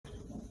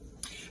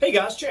Hey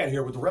guys, Chad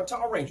here with the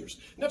Reptile Rangers.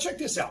 Now check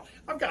this out.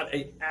 I've got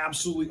an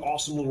absolutely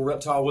awesome little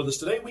reptile with us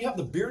today. We have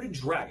the bearded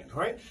dragon,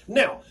 all right?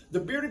 Now, the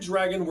bearded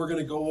dragon, we're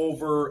going to go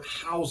over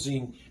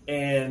housing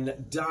and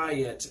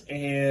diet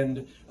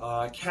and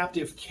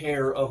captive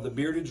care of the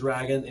bearded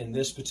dragon in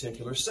this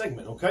particular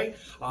segment, okay?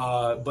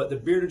 But the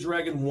bearded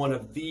dragon, one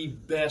of the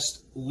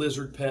best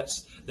lizard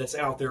pets that's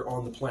out there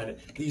on the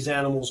planet. These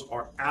animals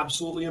are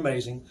absolutely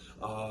amazing.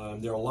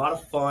 They're a lot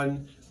of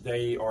fun.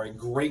 They are a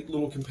great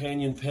little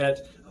companion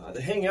pet.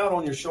 They hang out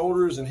on your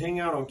shoulders and hang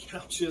out on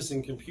couches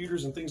and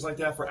computers and things like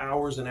that for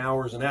hours and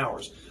hours and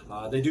hours.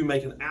 They do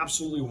make an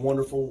absolutely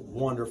wonderful,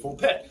 wonderful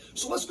pet.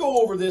 So let's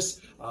go over this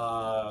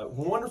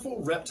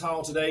wonderful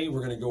reptile today.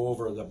 We're going to go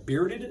over the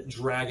bearded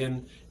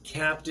dragon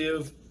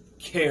captive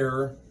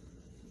care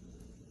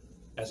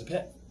as a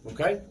pet.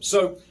 Okay,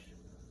 so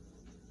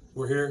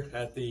we're here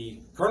at the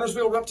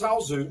Kernersville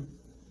Reptile Zoo.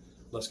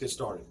 Let's get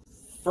started.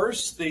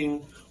 First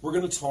thing we're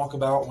going to talk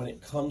about when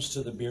it comes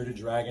to the bearded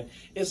dragon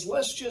is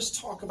let's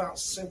just talk about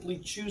simply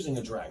choosing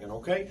a dragon,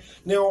 okay?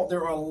 Now,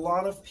 there are a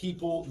lot of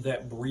people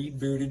that breed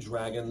bearded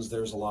dragons.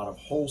 There's a lot of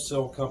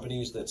wholesale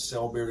companies that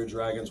sell bearded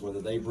dragons, whether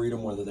they breed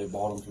them, whether they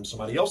bought them from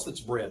somebody else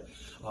that's bred,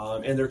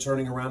 and they're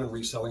turning around and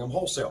reselling them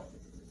wholesale.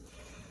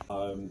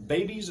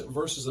 Babies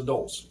versus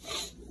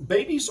adults.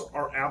 Babies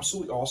are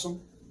absolutely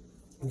awesome.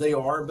 They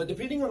are, but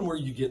depending on where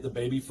you get the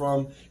baby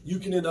from, you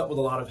can end up with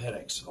a lot of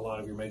headaches. A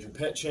lot of your major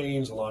pet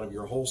chains, a lot of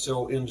your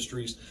wholesale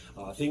industries,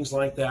 things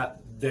like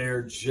that,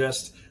 they're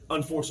just,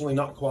 unfortunately,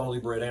 not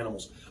quality bred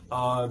animals.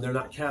 They're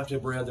not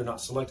captive bred, they're not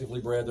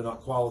selectively bred, they're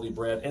not quality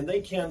bred, and they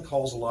can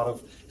cause a lot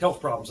of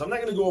health problems. I'm not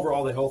going to go over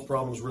all the health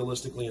problems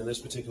realistically in this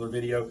particular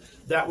video.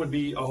 That would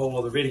be a whole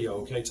other video,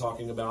 okay,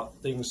 talking about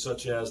things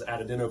such as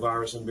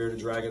adenovirus in bearded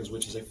dragons,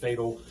 which is a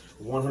fatal,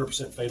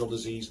 100% fatal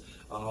disease,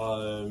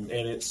 and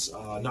it's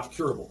not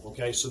curable,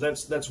 okay? So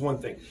that's one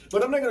thing.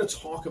 But I'm not going to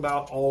talk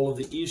about all of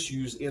the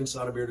issues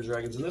inside of bearded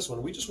dragons in this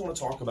one. We just want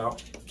to talk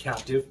about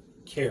captive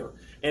care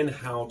and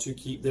how to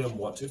keep them,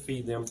 what to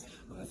feed them,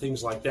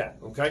 things like that,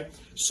 okay?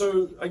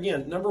 So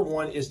again, number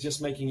one is just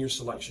making your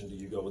selection. Do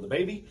you go with a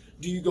baby?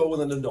 Do you go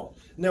with an adult?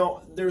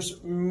 Now,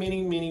 there's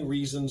many, many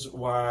reasons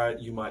why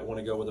you might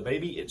want to go with a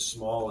baby. It's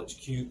small, it's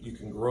cute, you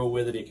can grow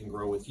with it, it can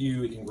grow with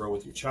you, it can grow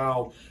with your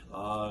child.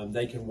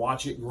 They can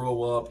watch it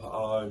grow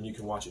up, you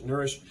can watch it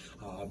nourish,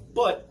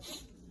 but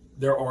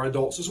there are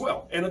adults as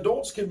well. And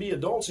adults can be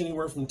adults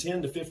anywhere from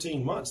 10 to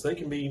 15 months. They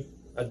can be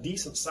a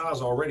decent size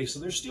already, so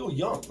they're still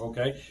young,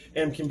 okay,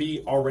 and can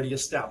be already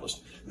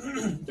established.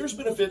 There's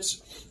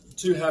benefits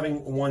to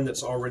having one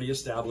that's already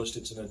established.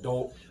 It's an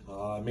adult,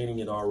 meaning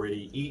it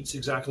already eats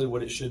exactly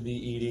what it should be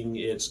eating.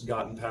 It's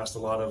gotten past a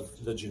lot of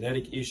the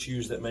genetic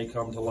issues that may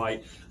come to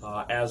light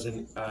as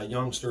a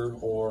youngster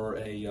or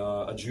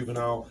a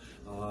juvenile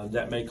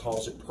that may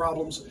cause it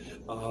problems.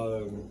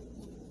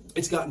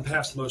 It's gotten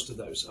past most of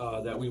those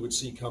that we would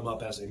see come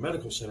up as a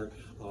medical center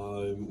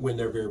when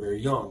they're very,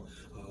 very young.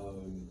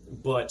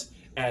 But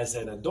as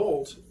an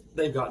adult,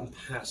 they've gotten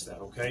past that,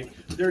 okay?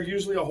 They're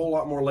usually a whole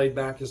lot more laid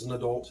back as an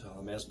adult.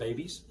 As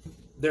babies,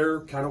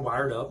 they're kind of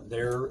wired up.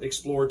 They're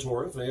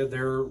exploratory.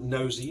 They're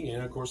nosy,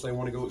 and of course, they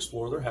want to go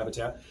explore their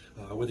habitat.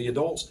 With the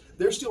adults,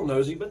 they're still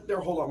nosy, but they're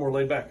a whole lot more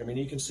laid back. I mean,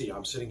 you can see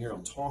I'm sitting here,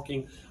 I'm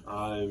talking,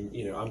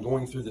 I'm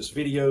going through this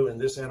video, and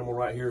this animal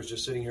right here is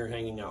just sitting here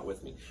hanging out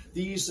with me.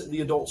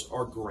 The adults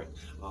are great,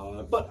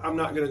 but I'm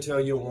not going to tell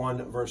you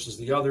one versus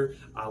the other.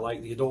 I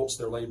like the adults;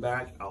 they're laid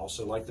back. I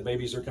also like the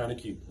babies; they're kind of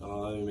cute,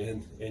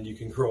 and you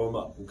can grow them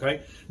up.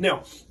 Okay,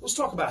 now let's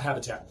talk about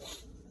habitat.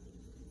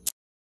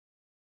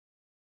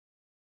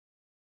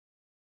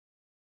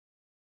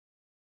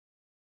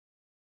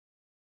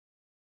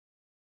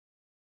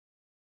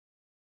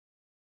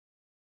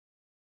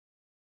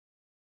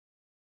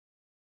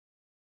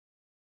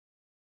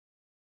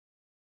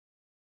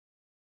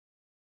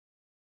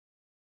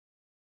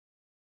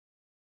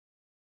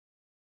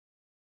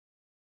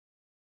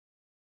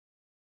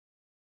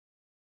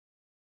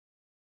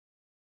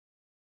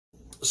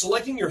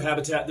 Selecting your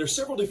habitat, there's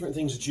several different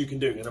things that you can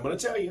do, and I'm going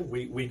to tell you,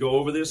 we go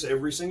over this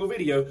every single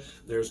video.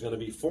 There's going to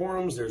be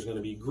forums, there's going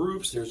to be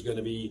groups, there's going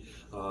to be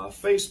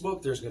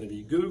Facebook, there's going to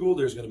be Google,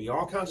 there's going to be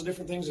all kinds of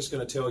different things that's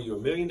going to tell you a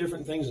million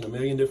different things and a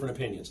million different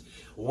opinions.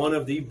 One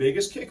of the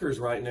biggest kickers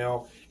right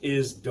now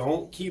is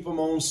don't keep them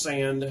on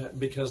sand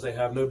because they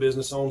have no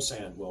business on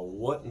sand. Well,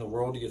 what in the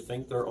world do you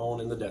think they're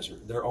on in the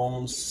desert? They're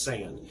on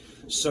sand.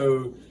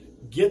 So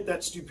get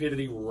that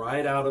stupidity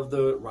right out of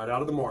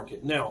the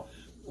market. Now,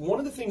 one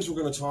of the things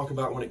we're going to talk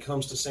about when it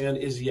comes to sand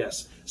is,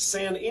 yes,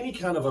 sand, any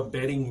kind of a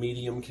bedding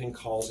medium can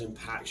cause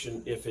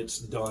impaction if it's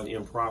done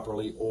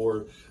improperly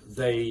or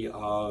they're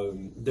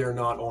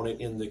not on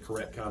it in the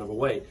correct kind of a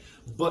way.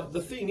 But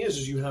the thing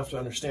is you have to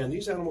understand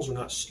these animals are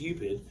not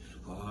stupid.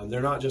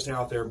 They're not just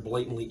out there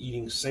blatantly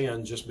eating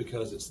sand just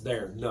because it's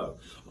there. No,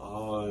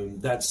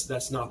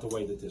 that's not the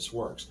way that this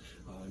works.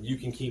 You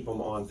can keep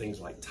them on things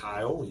like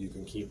tile. You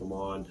can keep them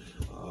on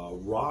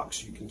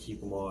rocks. You can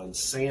keep them on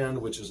sand,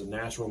 which is a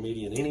natural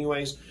medium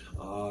anyways.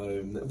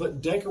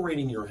 But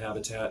decorating your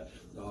habitat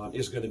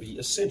is going to be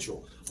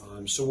essential.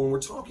 So when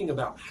we're talking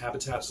about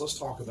habitats, let's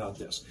talk about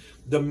this.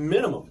 The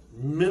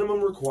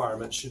minimum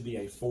requirement should be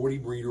a 40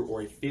 breeder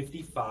or a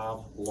 55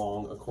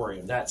 long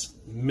aquarium. That's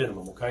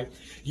minimum, okay?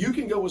 You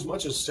can go as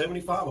much as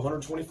 75,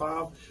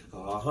 125,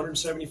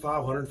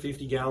 175,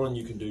 150 gallon.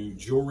 You can do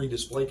jewelry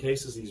display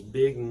cases, these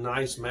big,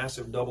 nice,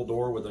 massive double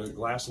door with a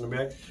glass in the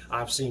back.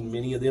 I've seen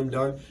many of them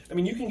done. I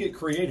mean, you can get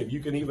creative. You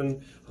can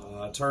even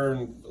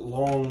turn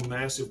long,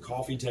 massive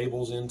coffee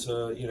tables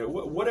into, you know,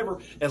 whatever,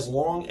 as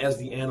long as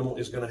the animal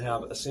is going to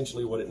have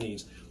essentially what it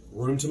needs.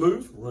 Room to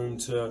move, room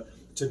to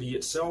be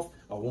itself,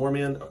 a warm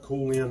end, a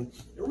cool end.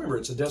 Remember,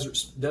 it's a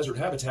desert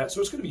habitat,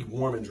 so it's going to be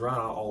warm and dry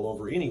all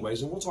over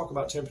anyways, and we'll talk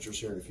about temperatures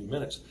here in a few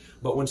minutes.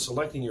 But when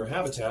selecting your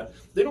habitat,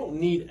 they don't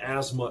need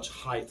as much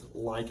height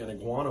like an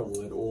iguana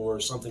would or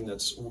something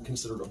that's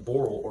considered a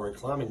boral or a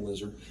climbing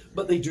lizard,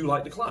 but they do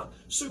like to climb.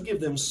 So give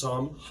them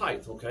some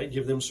height, okay?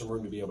 Give them some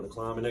room to be able to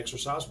climb and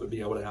exercise, but be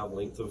able to have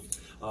length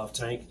of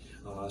tank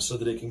so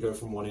that it can go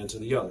from one end to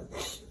the other.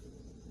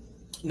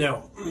 Now,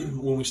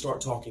 when we start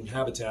talking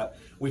habitat,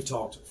 we've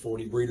talked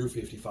 40 breeder,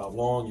 55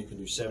 long, you can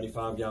do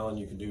 75 gallon,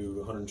 you can do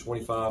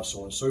 125, so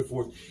on and so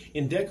forth.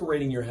 In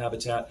decorating your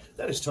habitat,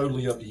 that is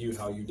totally up to you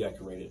how you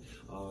decorate it.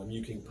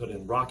 You can put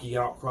in rocky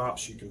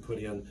outcrops, you can put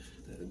in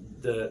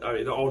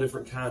all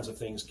different kinds of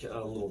things,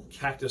 little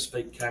cactus,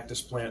 fake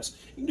cactus plants.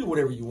 You can do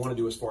whatever you want to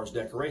do as far as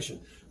decoration.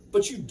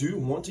 But you do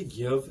want to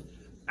give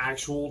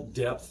actual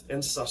depth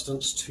and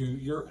sustenance to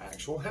your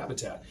actual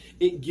habitat.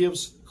 It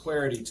gives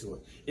clarity to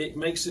it. It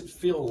makes it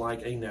feel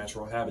like a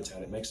natural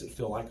habitat. It makes it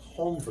feel like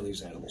home for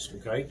these animals,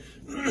 okay?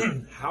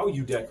 How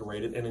you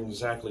decorate it and in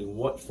exactly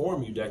what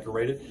form you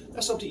decorate it,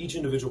 that's up to each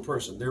individual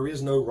person. There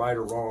is no right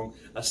or wrong,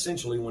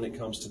 essentially, when it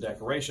comes to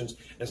decorations,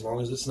 as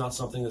long as it's not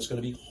something that's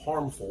going to be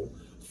harmful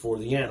for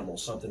the animal,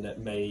 something that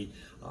may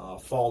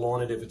fall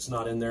on it if it's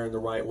not in there in the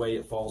right way.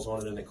 It falls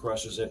on it and it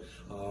crushes it,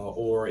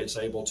 or it's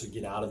able to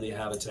get out of the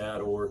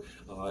habitat, or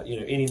you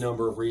know, any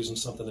number of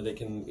reasons, something that it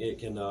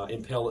can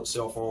impel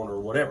itself on or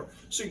whatever.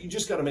 So you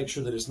just got to make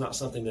sure that it's not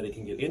something that it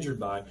can get injured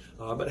by.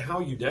 But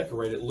how you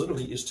decorate it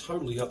literally is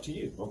totally up to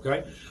you.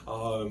 Okay,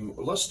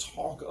 let's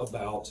talk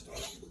about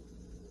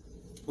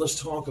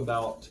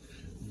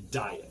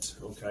diet.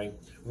 Okay,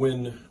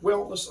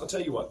 I'll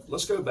tell you what,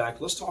 let's go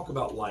back, let's talk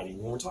about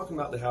lighting. When we're talking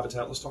about the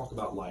habitat, let's talk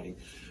about lighting.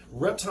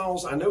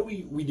 Reptiles, I know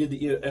we did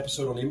the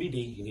episode on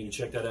MBD. You need to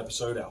check that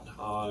episode out.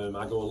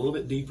 I go a little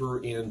bit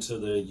deeper into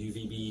the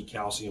UVB,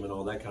 calcium, and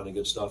all that kind of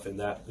good stuff in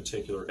that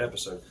particular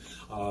episode.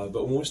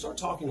 But when we start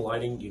talking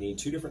lighting, you need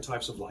two different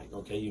types of light.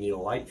 Okay, you need a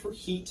light for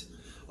heat,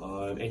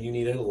 and you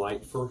need a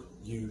light for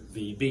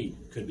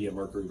UVB. Could be a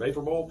mercury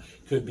vapor bulb,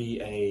 could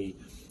be a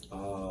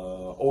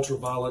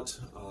ultraviolet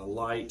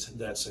light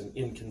that's an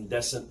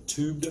incandescent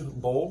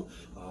tubed bulb.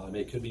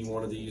 It could be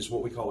one of these,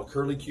 what we call a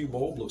curly Q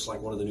bulb, looks like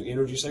one of the new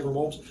energy saver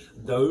bulbs.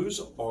 Those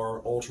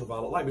are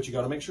ultraviolet light, but you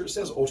got to make sure it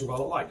says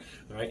ultraviolet light.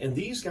 All right, and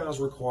these guys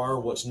require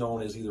what's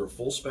known as either a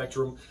full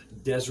spectrum,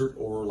 desert,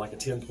 or like a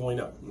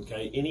 10.0.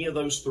 Okay, any of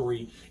those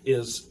three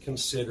is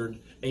considered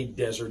a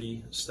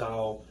deserty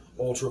style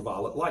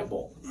ultraviolet light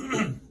bulb.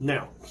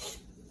 Now,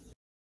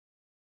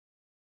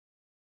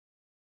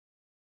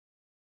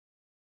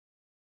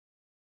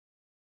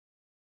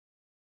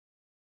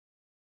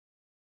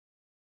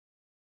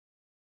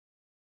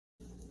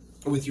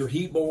 with your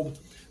heat bulb,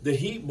 the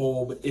heat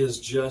bulb is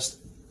just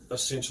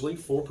essentially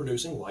for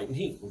producing light and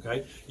heat,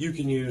 okay? You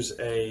can use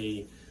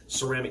a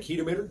ceramic heat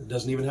emitter. It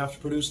doesn't even have to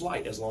produce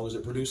light as long as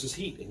it produces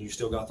heat, and you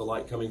still got the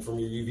light coming from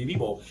your UVB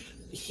bulb.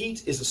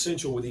 Heat is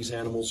essential with these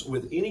animals,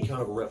 with any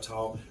kind of a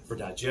reptile, for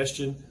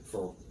digestion,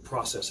 for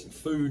processing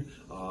food,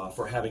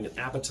 for having an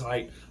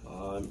appetite.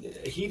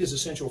 Heat is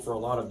essential for a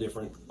lot of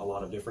different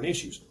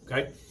issues,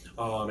 okay?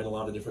 And a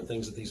lot of different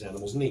things that these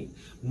animals need.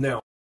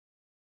 Now,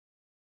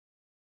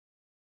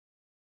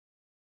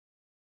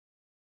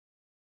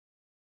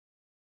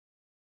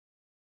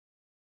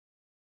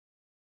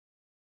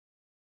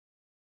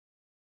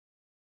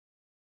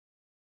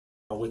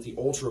 with the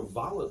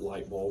ultraviolet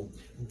light bulb,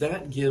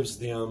 that gives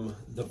them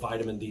the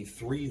vitamin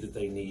D3 that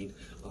they need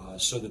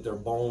so that their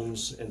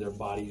bones and their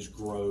bodies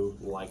grow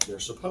like they're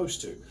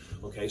supposed to.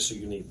 Okay, so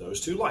you need those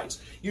two lights.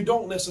 You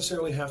don't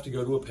necessarily have to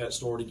go to a pet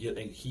store to get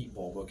a heat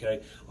bulb,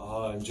 okay?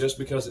 Just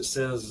because it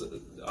says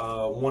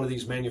one of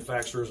these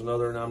manufacturers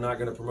another, and I'm not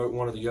going to promote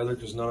one or the other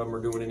because none of them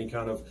are doing any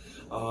kind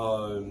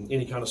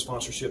of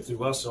sponsorship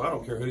through us, so I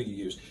don't care who you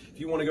use. If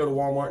you want to go to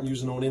Walmart and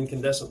use an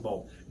incandescent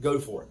bulb, go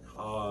for it.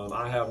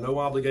 I have no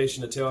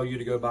obligation to tell you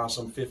to go buy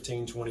some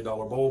 $15, $20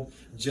 bulb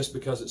just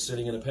because it's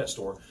sitting in a pet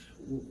store.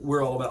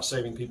 We're all about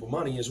saving people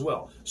money as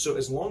well. So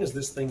as long as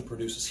this thing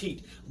produces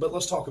heat. But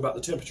let's talk about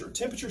the temperature.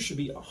 Temperature should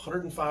be a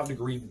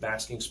 105-degree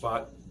basking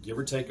spot, give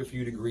or take a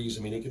few degrees.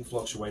 I mean, it can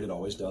fluctuate, it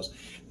always does.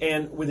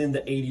 And within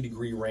the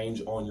 80-degree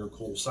range on your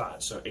cool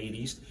side. So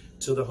 80s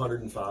to the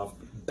 105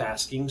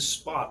 basking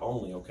spot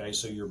only, okay?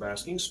 So your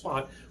basking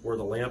spot where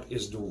the lamp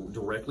is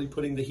directly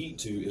putting the heat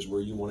to is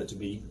where you want it to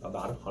be,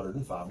 about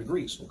 105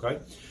 degrees, okay?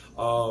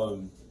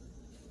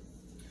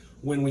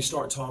 When we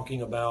start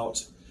talking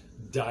about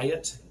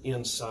diet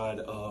inside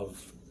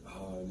of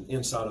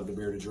inside of the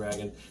bearded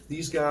dragon.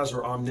 These guys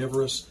are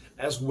omnivorous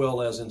as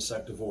well as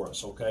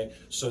insectivorous, okay?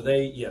 So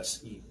they,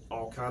 yes, eat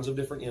all kinds of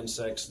different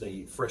insects. They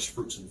eat fresh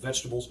fruits and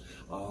vegetables,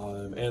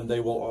 and they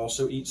will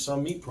also eat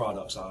some meat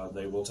products.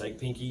 They will take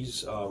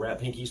pinkies, rat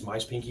pinkies,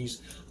 mice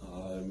pinkies.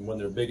 When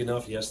they're big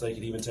enough, yes, they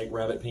could even take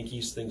rabbit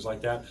pinkies, things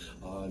like that.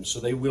 So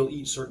they will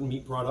eat certain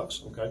meat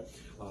products, okay?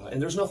 And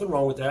there's nothing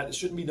wrong with that. It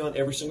shouldn't be done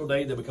every single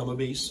day. They become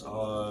obese.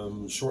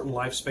 Shortened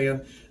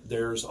lifespan.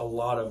 There's a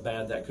lot of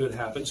bad that could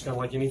happen. It's kind of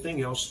like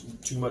anything else.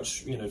 Too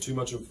much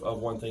of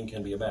one thing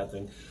can be a bad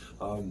thing.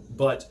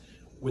 But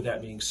with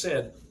that being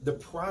said, the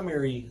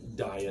primary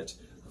diet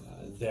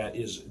that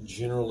is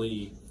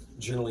generally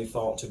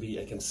thought to be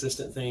a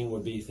consistent thing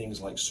would be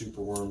things like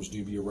superworms,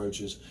 dubia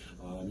roaches.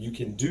 You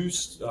can do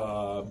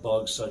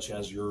bugs such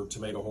as your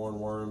tomato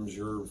hornworms,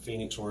 your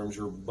phoenix worms,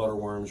 your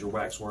butterworms, your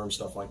waxworms,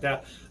 stuff like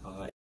that.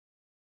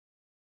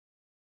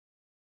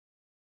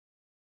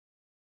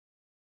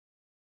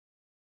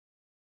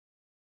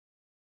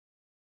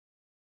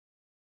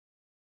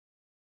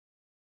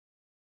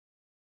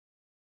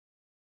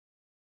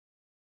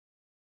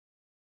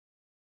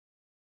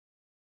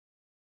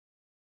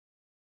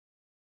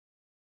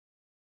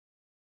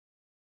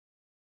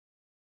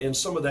 And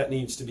some of that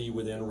needs to be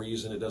within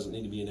reason. It doesn't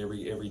need to be in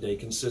everyday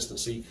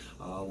consistency,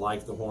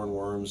 like the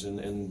hornworms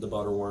and the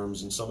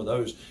butterworms and some of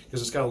those, because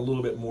it's got a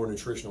little bit more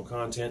nutritional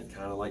content,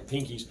 kind of like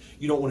pinkies.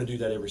 You don't want to do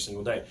that every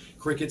single day.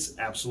 Crickets,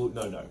 absolute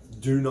no-no.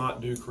 Do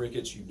not do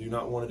crickets. You do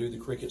not want to do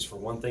the crickets. For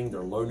one thing,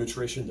 they're low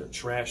nutrition. They're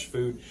trash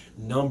food.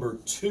 Number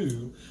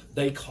two,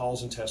 they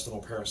cause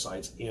intestinal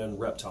parasites in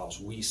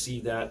reptiles. We see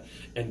that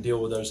and deal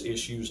with those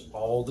issues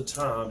all the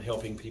time,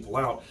 helping people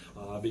out,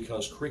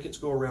 because crickets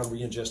go around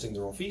re-ingesting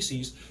their own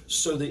feces,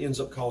 so that ends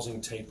up causing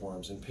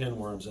tapeworms and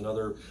pinworms and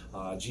other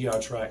GI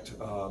tract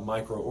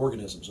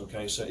microorganisms,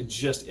 okay? So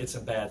it's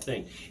a bad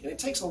thing. And it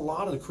takes a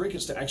lot of the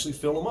crickets to actually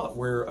fill them up,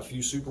 where a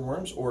few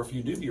superworms or a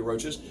few dubia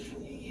roaches,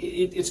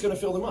 it's going to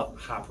fill them up.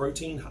 High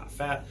protein, high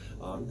fat,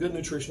 good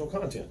nutritional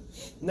content.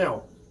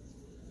 Now,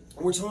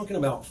 we're talking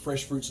about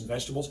fresh fruits and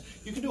vegetables.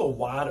 You can do a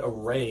wide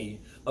array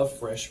of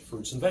fresh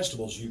fruits and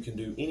vegetables. You can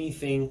do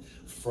anything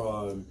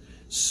from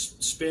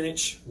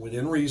spinach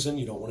within reason.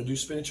 You don't want to do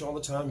spinach all the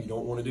time. You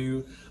don't want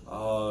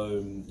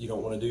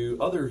to do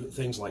other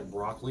things like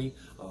broccoli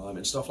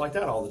and stuff like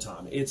that all the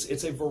time.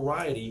 It's a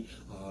variety,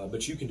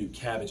 but you can do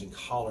cabbage and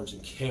collards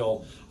and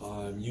kale.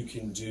 You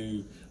can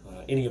do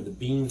any of the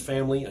bean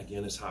family.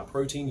 Again, it's high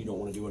protein. You don't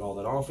want to do it all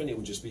that often. It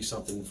would just be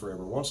something for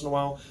every once in a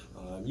while.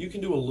 You can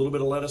do a little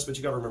bit of lettuce, but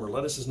you got to remember,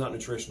 lettuce is not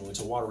nutritional. It's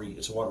a watery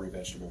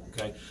vegetable,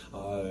 okay?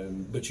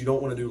 But you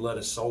don't want to do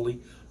lettuce solely.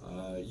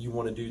 You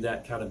want to do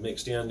that kind of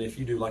mixed in. If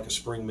you do like a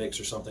spring mix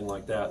or something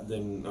like that,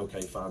 then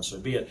okay, fine, so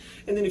be it.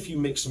 And then if you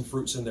mix some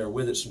fruits in there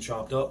with it, some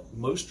chopped up,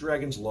 most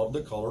dragons love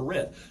the color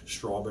red.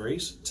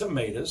 Strawberries,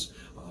 tomatoes,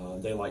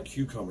 they like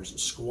cucumbers and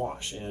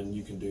squash, and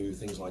you can do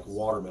things like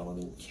watermelon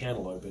and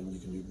cantaloupe, and you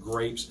can do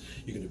grapes,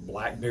 you can do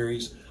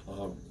blackberries,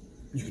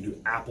 you can do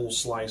apple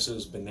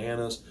slices,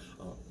 bananas.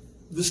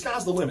 The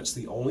sky's the limits.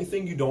 The only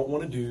thing you don't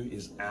want to do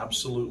is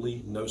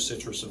absolutely no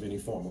citrus of any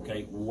form,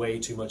 okay? Way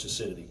too much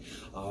acidity.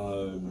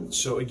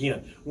 So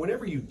again,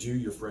 whenever you do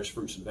your fresh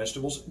fruits and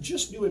vegetables,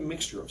 just do a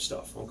mixture of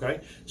stuff,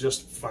 okay?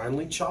 Just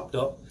finely chopped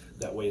up.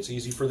 That way it's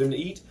easy for them to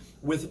eat.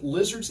 With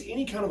lizards,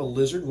 any kind of a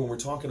lizard, when we're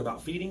talking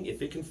about feeding,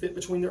 if it can fit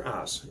between their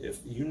eyes, if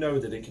you know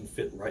that it can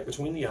fit right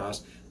between the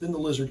eyes, then the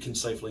lizard can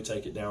safely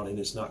take it down and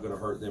it's not going to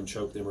hurt them,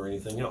 choke them, or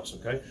anything else,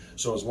 okay?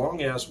 So as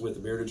long as with the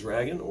bearded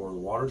dragon or the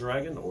water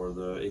dragon or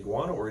the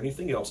iguana or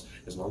anything else,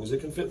 as long as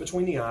it can fit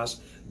between the eyes,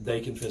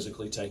 they can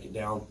physically take it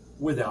down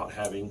without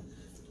having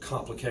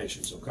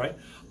complications, okay?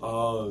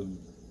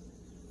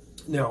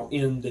 Now,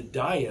 in the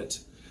diet,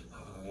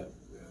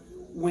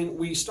 when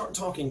we start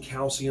talking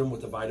calcium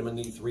with the vitamin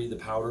D3, the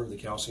powder, the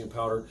calcium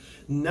powder,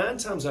 9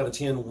 times out of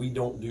 10, we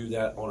don't do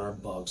that on our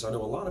bugs. I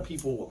know a lot of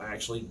people will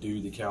actually do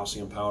the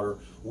calcium powder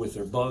with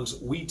their bugs.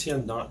 We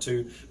tend not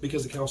to,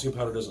 because the calcium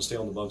powder doesn't stay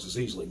on the bugs as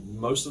easily.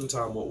 Most of the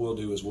time, what we'll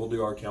do is we'll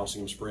do our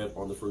calcium spread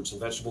on the fruits and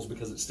vegetables,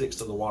 because it sticks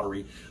to the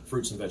watery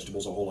fruits and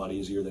vegetables a whole lot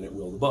easier than it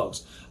will the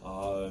bugs.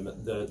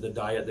 The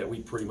diet that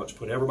we pretty much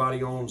put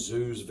everybody on,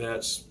 zoos,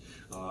 vets,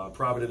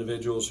 private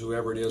individuals,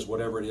 whoever it is,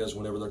 whatever it is,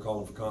 whenever they're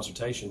calling for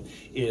consultation,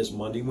 is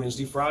Monday,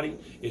 Wednesday, Friday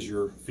is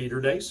your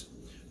feeder days.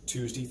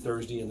 Tuesday,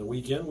 Thursday, and the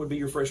weekend would be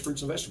your fresh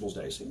fruits and vegetables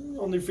days.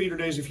 On their feeder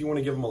days, if you want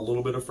to give them a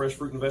little bit of fresh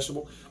fruit and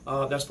vegetable,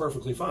 that's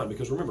perfectly fine,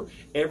 because remember,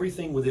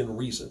 everything within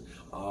reason.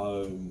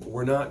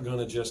 We're not going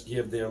to just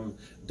give them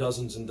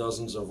dozens and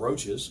dozens of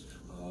roaches.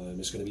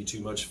 It's going to be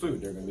too much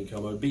food. They're going to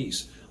become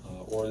obese,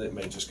 or it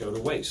may just go to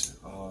waste.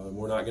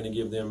 We're not going to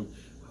give them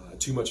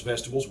too much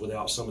vegetables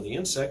without some of the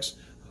insects,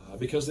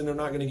 because then they're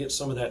not going to get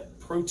some of that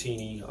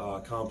proteiny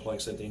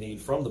complex that they need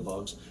from the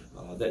bugs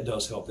that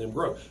does help them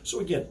grow. So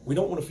again, we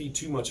don't want to feed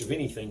too much of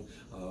anything,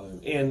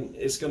 And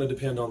it's going to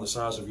depend on the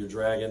size of your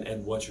dragon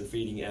and what you're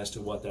feeding as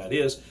to what that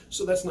is.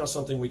 So that's not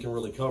something we can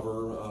really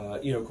cover,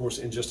 of course,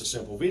 in just a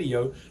simple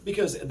video,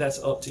 because that's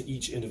up to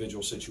each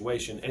individual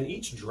situation. And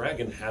each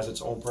dragon has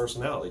its own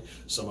personality.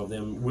 Some of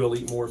them will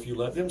eat more if you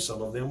let them.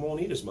 Some of them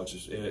won't eat as much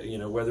as,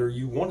 whether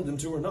you wanted them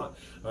to or not.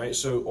 All right.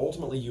 So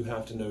ultimately, you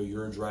have to know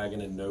your dragon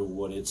and know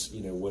what it's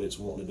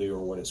wanting to do or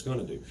what it's going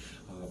to do.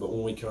 But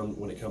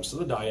when it comes to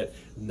the diet,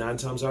 9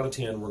 times out of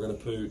 10, we're going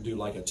to do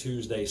like a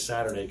Tuesday,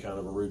 Saturday kind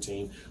of a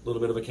routine. A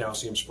little bit of a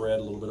calcium spread,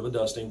 a little bit of a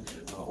dusting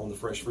on the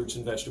fresh fruits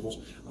and vegetables.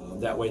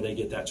 That way they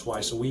get that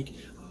twice a week,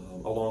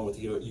 along with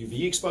the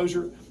UV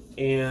exposure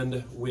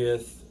and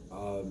with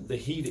the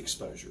heat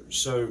exposure.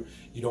 So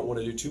you don't want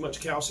to do too much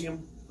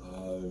calcium.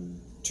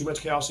 Too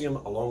much calcium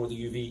along with the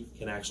UV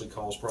can actually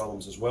cause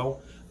problems as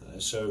well.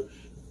 So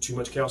too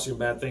much calcium,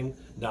 bad thing.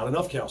 Not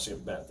enough calcium,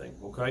 bad thing.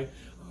 Okay.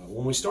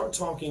 When we start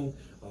talking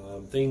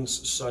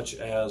things such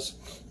as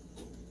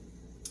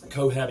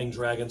cohabiting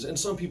dragons, and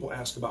some people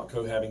ask about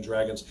cohabiting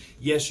dragons.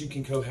 Yes, you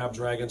can cohab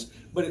dragons,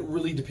 but it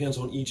really depends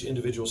on each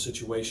individual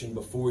situation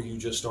before you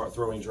just start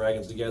throwing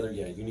dragons together.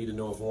 Yeah, you need to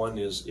know if one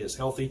is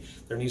healthy.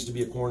 There needs to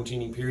be a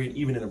quarantining period,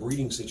 even in a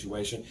breeding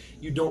situation.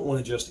 You don't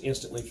want to just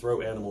instantly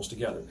throw animals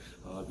together.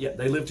 Yeah,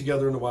 they live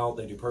together in the wild.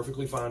 They do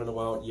perfectly fine in the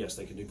wild. Yes,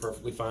 they can do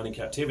perfectly fine in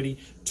captivity.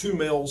 2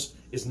 males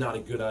is not a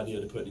good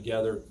idea to put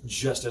together,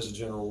 just as a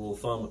general rule of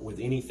thumb with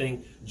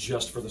anything,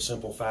 just for the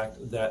simple fact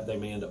that they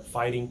may end up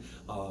fighting,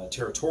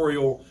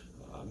 territorial,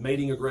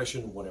 mating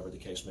aggression, whatever the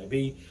case may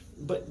be.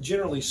 But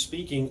generally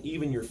speaking,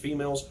 even your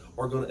females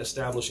are going to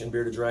establish, in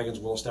bearded dragons,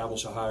 will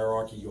establish a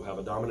hierarchy. You'll have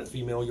a dominant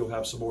female, you'll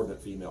have subordinate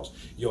females.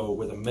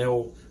 With a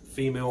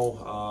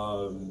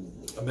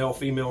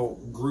male-female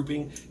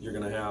grouping, you're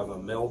going to have a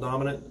male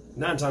dominant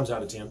 9 times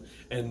out of 10,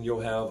 and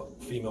you'll have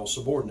female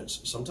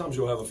subordinates. Sometimes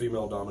you'll have a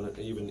female dominant,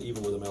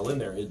 even with a male in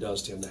there. It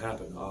does tend to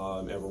happen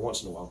every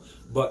once in a while.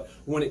 But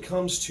when it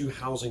comes to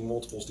housing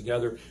multiples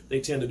together,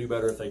 they tend to do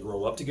better if they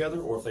grow up together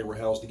or if they were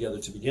housed together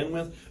to begin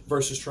with,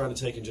 versus trying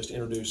to take and just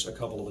introduce a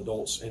couple of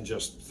adults and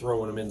just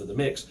throwing them into the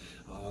mix.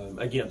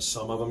 Again,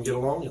 some of them get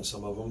along and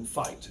some of them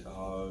fight.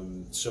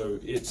 So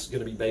it's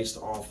going to be based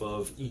off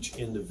of each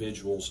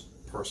individual's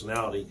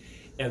personality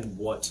and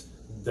what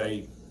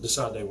they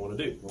decide they want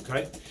to do.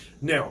 Okay?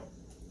 Now,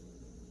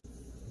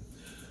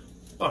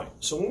 all right,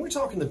 so when we're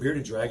talking the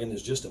bearded dragon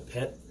is just a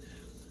pet,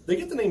 they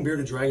get the name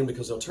bearded dragon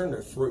because they'll turn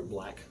their throat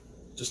black,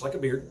 just like a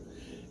beard.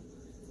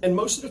 And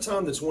most of the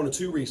time, that's one of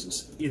 2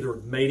 reasons. Either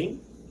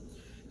mating,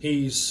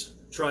 he's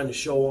trying to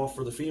show off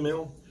for the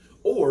female,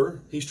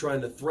 or he's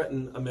trying to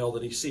threaten a male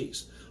that he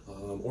sees,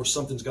 or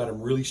something's got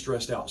him really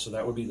stressed out. So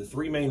that would be the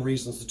 3 main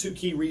reasons, the 2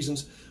 key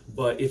reasons.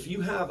 But if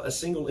you have a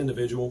single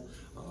individual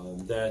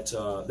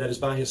that is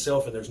by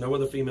himself and there's no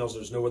other females,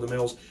 there's no other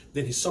males,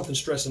 then he's something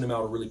stressing him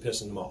out or really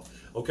pissing him off.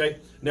 Okay?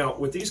 Now,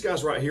 with these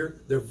guys right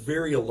here, they're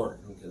very alert.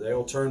 Okay?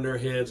 They'll turn their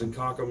heads and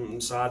cock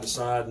them side to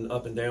side and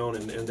up and down,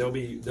 and they'll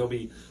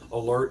be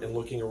alert and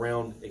looking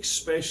around,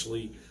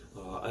 especially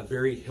a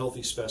very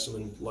healthy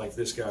specimen like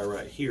this guy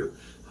right here.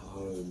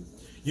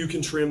 You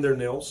can trim their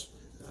nails.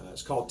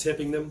 It's called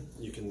tipping them.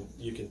 You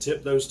can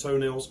tip those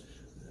toenails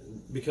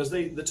because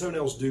the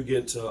toenails do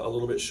get a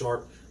little bit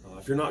sharp.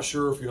 If you're not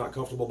sure, if you're not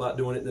comfortable about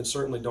doing it, then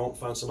certainly don't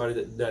find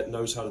somebody that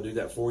knows how to do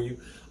that for you.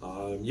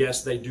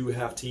 Yes, they do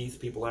have teeth.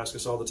 People ask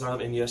us all the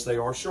time, and yes, they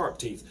are sharp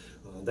teeth.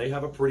 They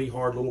have a pretty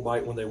hard little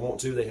bite when they want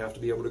to. They have to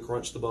be able to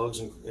crunch the bugs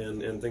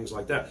and things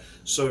like that.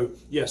 So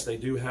yes, they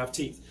do have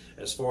teeth.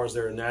 As far as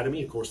their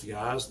anatomy, of course, the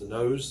eyes, the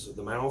nose,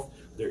 the mouth,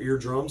 their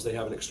eardrums, they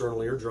have an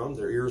external eardrum.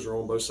 Their ears are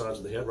on both sides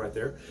of the head right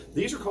there.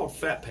 These are called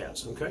fat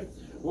pads, okay?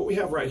 What we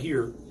have right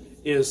here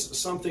is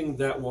something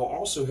that will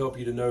also help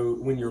you to know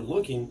when you're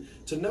looking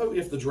to know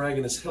if the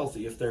dragon is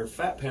healthy, if there are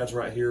fat pads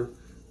right here,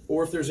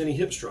 or if there's any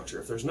hip structure.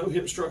 If there's no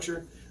hip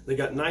structure, they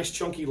got nice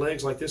chunky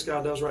legs like this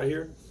guy does right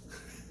here.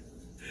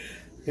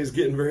 He's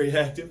getting very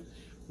active.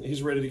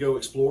 He's ready to go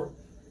explore.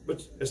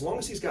 But as long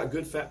as he's got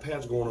good fat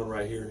pads going on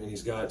right here, and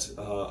he's got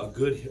a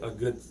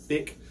good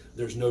thick,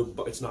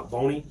 it's not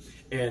bony,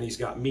 and he's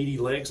got meaty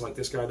legs like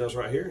this guy does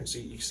right here. And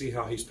you see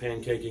how he's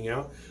pancaking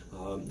out.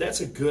 That's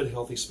a good,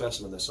 healthy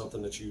specimen. That's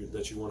something that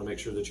you want to make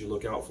sure that you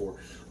look out for.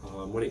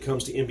 When it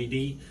comes to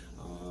MBD,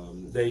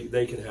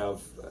 they could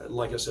have,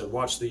 like I said,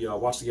 watch the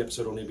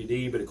episode on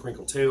MBD, but a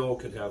crinkled tail,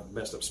 could have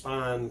messed up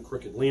spine,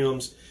 crooked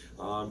limbs,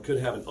 could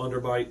have an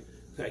underbite.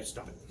 Hey,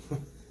 stop it.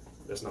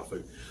 That's not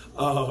food.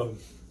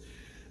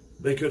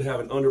 They could have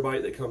an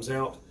underbite that comes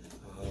out.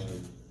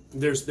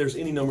 There's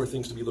any number of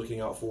things to be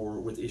looking out for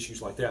with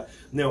issues like that.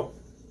 Now,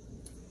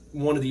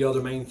 one of the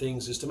other main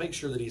things is to make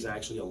sure that he's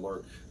actually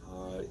alert.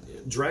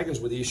 Dragons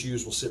with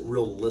issues will sit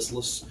real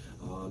listless.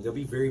 They'll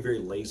be very, very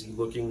lazy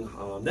looking.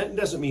 That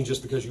doesn't mean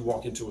just because you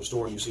walk into a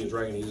store and you see a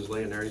dragon, he's just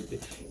laying there.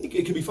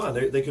 It could be fun.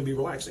 They could be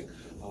relaxing.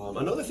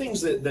 Another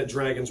things that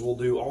dragons will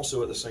do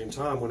also at the same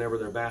time whenever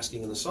they're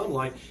basking in the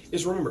sunlight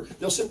is, remember,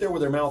 they'll sit there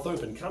with their mouth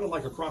open, kind of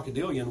like a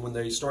crocodilian. When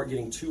they start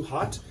getting too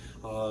hot,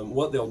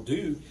 what they'll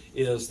do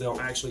is they'll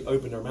actually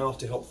open their mouth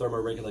to help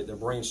thermoregulate their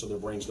brains so their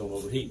brains don't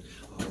overheat.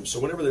 So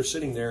whenever they're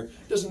sitting there,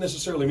 it doesn't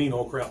necessarily mean,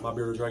 oh crap, my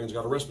bearded dragon's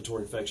got a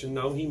respiratory infection.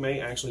 No, he may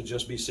actually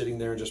just be sitting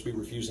there and just be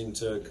refusing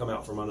to come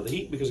out from under the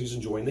heat because he's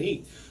enjoying the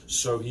heat.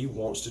 So he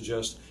wants to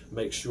just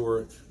make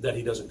sure that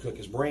he doesn't cook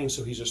his brain,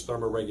 so he's just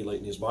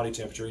thermoregulating his body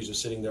temperature. He's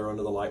just sitting there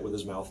under the light with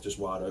his mouth just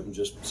wide open,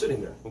 just sitting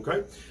there,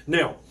 okay?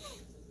 Now,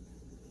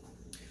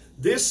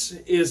 this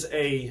is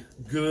an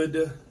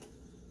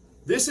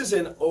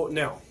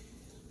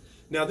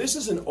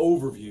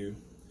overview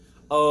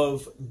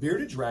of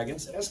bearded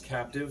dragons as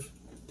captive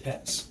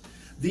pets.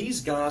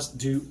 These guys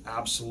do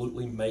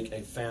absolutely make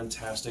a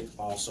fantastic,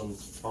 awesome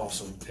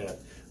pet.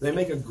 They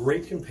make a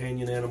great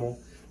companion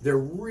animal. They're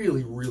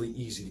really, really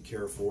easy to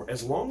care for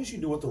as long as you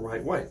do it the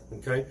right way,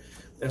 okay?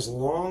 As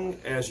long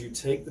as you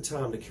take the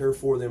time to care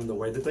for them the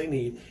way that they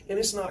need, and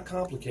it's not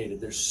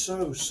complicated. They're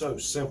so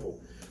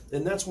simple.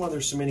 And that's why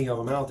there's so many of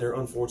them out there.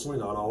 Unfortunately,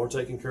 not all are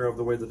taken care of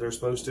the way that they're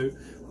supposed to.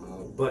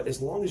 But as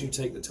long as you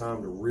take the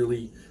time to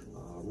really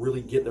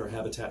get their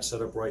habitat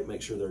set up right,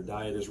 make sure their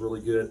diet is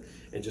really good,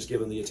 and just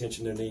give them the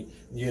attention they need,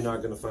 you're not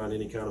going to find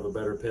any kind of a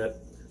better pet.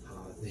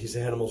 These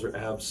animals are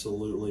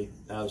absolutely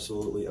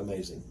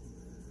amazing.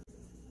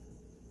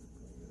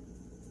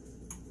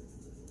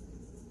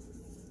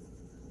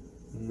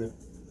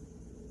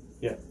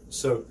 Yeah,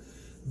 so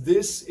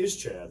this is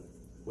Chad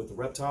with the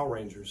Reptile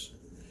Rangers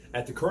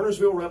at the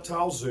Kernersville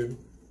Reptile Zoo.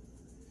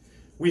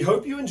 We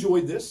hope you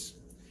enjoyed this.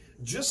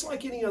 Just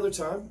like any other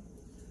time,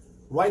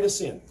 write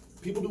us in.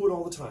 People do it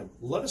all the time.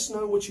 Let us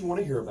know what you want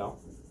to hear about.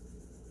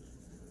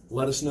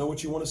 Let us know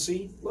what you want to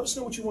see. Let us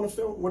know what you want to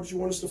film, what you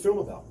want us to film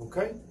about,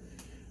 okay?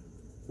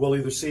 We'll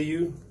either see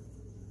you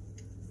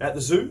at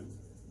the zoo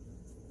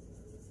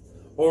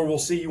or we'll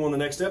see you on the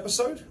next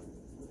episode.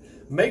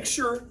 Make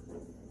sure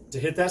to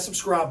hit that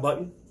subscribe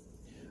button.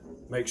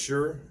 Make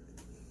sure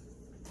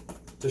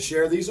to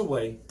share these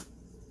away.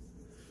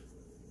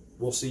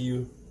 We'll see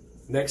you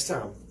next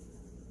time